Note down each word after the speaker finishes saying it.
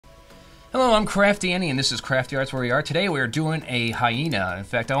Hello, I'm Crafty and this is Craftyarts where we are. Today we are doing a hyena. In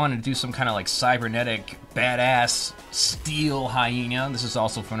fact, I wanted to do some kind of like cybernetic, badass, steel hyena. This is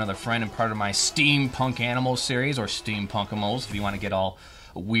also for another friend and part of my Steampunk Animals series, or Steampunkimals if you want to get all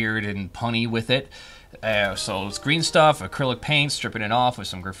weird and punny with it. So it's green stuff, acrylic paint, stripping it off with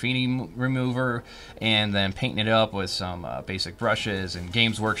some graffiti remover, and then painting it up with some basic brushes and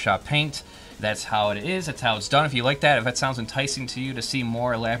Games Workshop paint. That's how it is. That's how it's done. If you like that, if that sounds enticing to you to see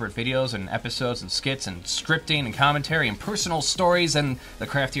more elaborate videos and episodes and skits and scripting and commentary and personal stories, then the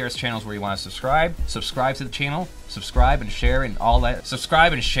Craftyarts channel is where you want to subscribe. Subscribe to the channel. Subscribe and share and all that.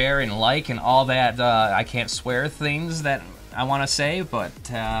 Subscribe and share and like and all that. I can't swear things that I want to say, but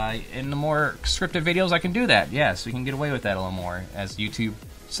in the more scripted videos I can do that. Yes, we can get away with that a little more as YouTube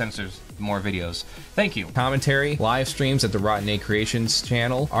censors more videos. Thank you. Commentary, live streams at the Rotten A Creations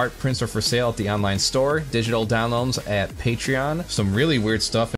channel, art prints are for sale at the online store, digital downloads at Patreon, some really weird stuff